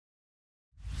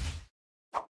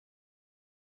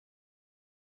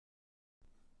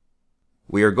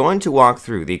We are going to walk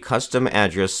through the custom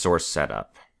address source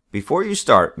setup. Before you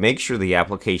start, make sure the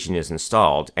application is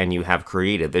installed and you have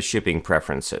created the shipping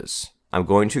preferences. I'm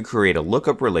going to create a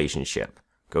lookup relationship.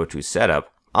 Go to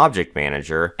Setup, Object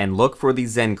Manager, and look for the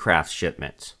ZenCraft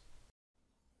shipment.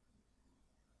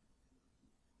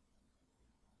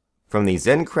 From the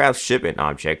ZenCraft shipment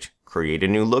object, create a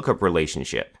new lookup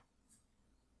relationship.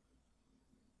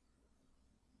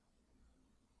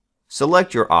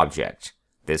 Select your object.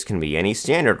 This can be any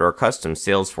standard or custom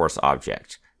Salesforce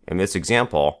object. In this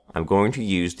example, I'm going to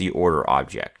use the order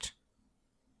object.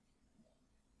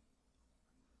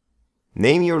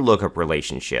 Name your lookup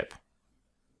relationship.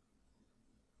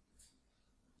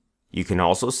 You can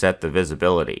also set the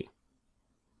visibility,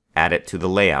 add it to the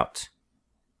layout,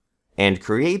 and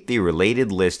create the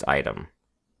related list item.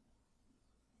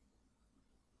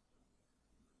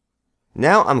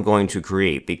 Now I'm going to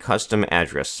create the custom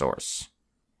address source.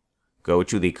 Go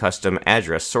to the Custom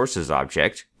Address Sources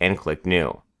object and click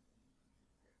New.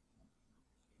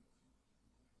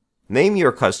 Name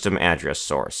your custom address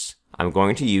source. I'm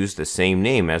going to use the same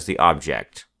name as the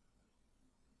object.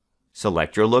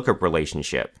 Select your lookup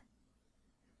relationship.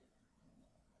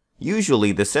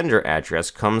 Usually the sender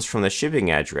address comes from the shipping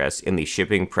address in the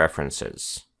shipping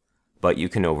preferences, but you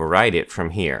can override it from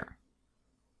here.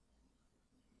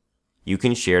 You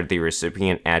can share the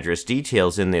recipient address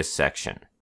details in this section.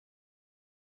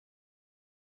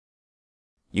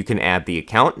 You can add the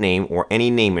account name or any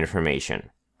name information.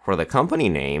 For the company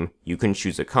name, you can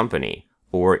choose a company,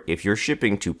 or if you're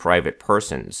shipping to private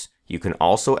persons, you can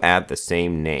also add the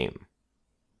same name.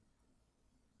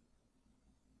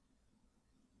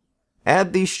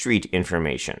 Add the street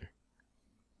information.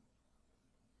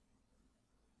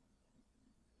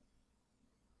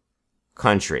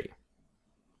 Country.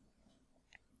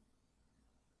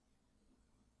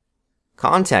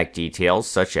 Contact details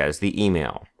such as the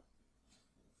email.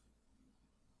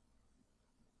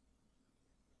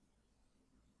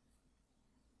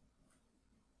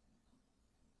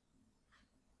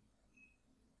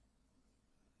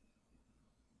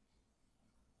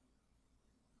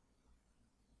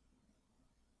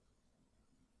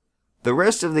 The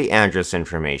rest of the address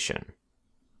information.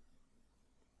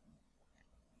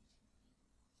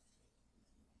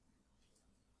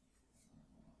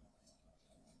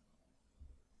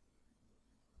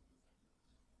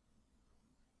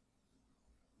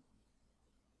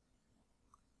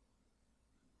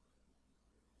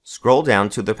 Scroll down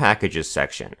to the Packages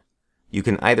section. You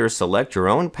can either select your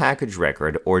own package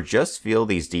record or just fill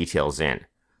these details in.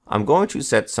 I'm going to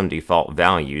set some default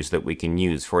values that we can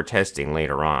use for testing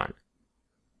later on.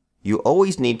 You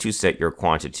always need to set your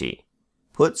quantity.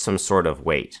 Put some sort of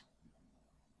weight.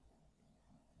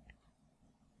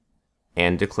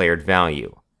 And declared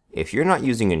value. If you're not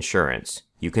using insurance,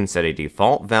 you can set a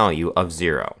default value of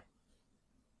 0.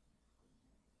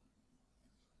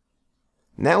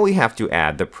 Now we have to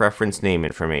add the preference name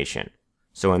information.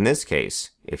 So in this case,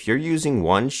 if you're using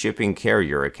one shipping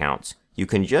carrier account, you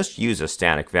can just use a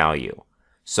static value.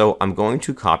 So I'm going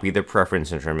to copy the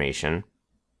preference information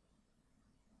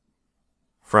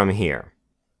from here.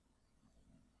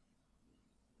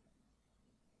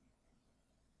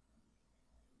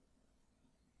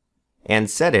 And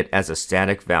set it as a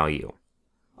static value.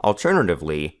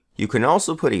 Alternatively, you can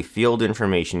also put a field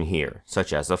information here,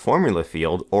 such as a formula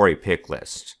field or a pick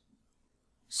list.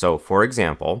 So for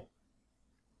example,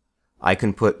 I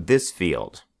can put this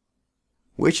field,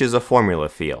 which is a formula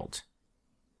field,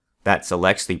 that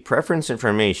selects the preference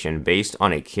information based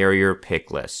on a carrier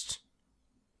pick list.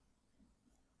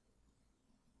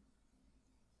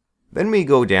 Then we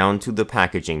go down to the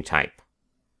packaging type.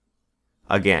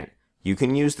 Again, you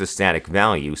can use the static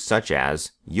value such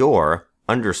as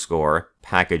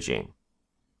your_packaging.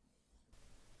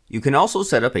 You can also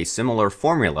set up a similar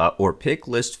formula or pick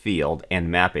list field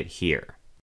and map it here.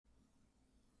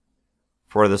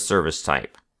 For the service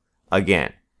type,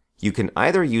 again, you can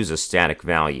either use a static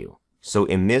value. So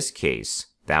in this case,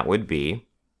 that would be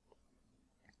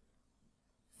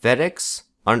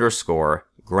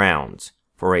FedEx_ground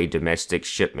for a domestic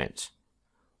shipment.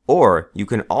 Or you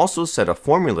can also set a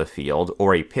formula field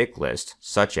or a pick list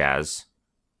such as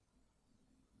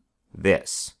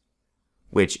this,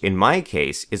 which in my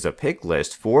case is a pick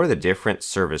list for the different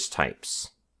service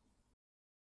types.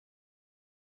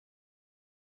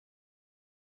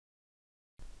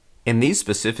 In these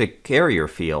specific carrier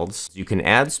fields, you can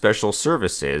add special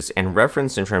services and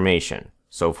reference information.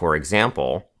 So for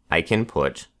example, I can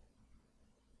put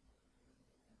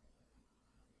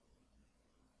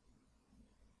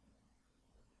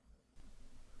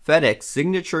FedEx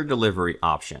signature delivery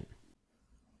option.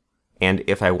 And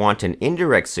if I want an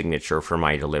indirect signature for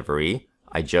my delivery,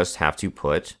 I just have to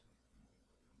put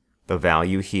the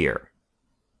value here.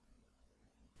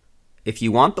 If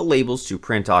you want the labels to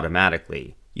print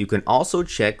automatically, you can also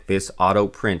check this Auto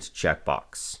Print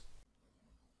checkbox.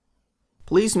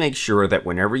 Please make sure that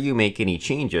whenever you make any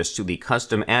changes to the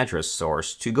custom address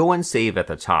source to go and save at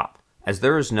the top, as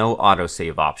there is no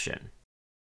autosave option.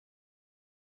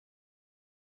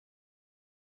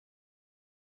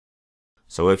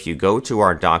 So if you go to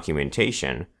our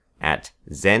documentation at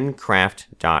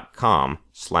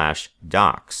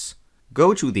zencraft.com/docs,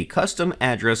 go to the Custom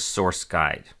Address Source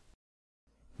Guide.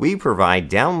 We provide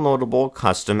downloadable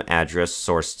custom address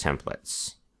source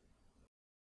templates.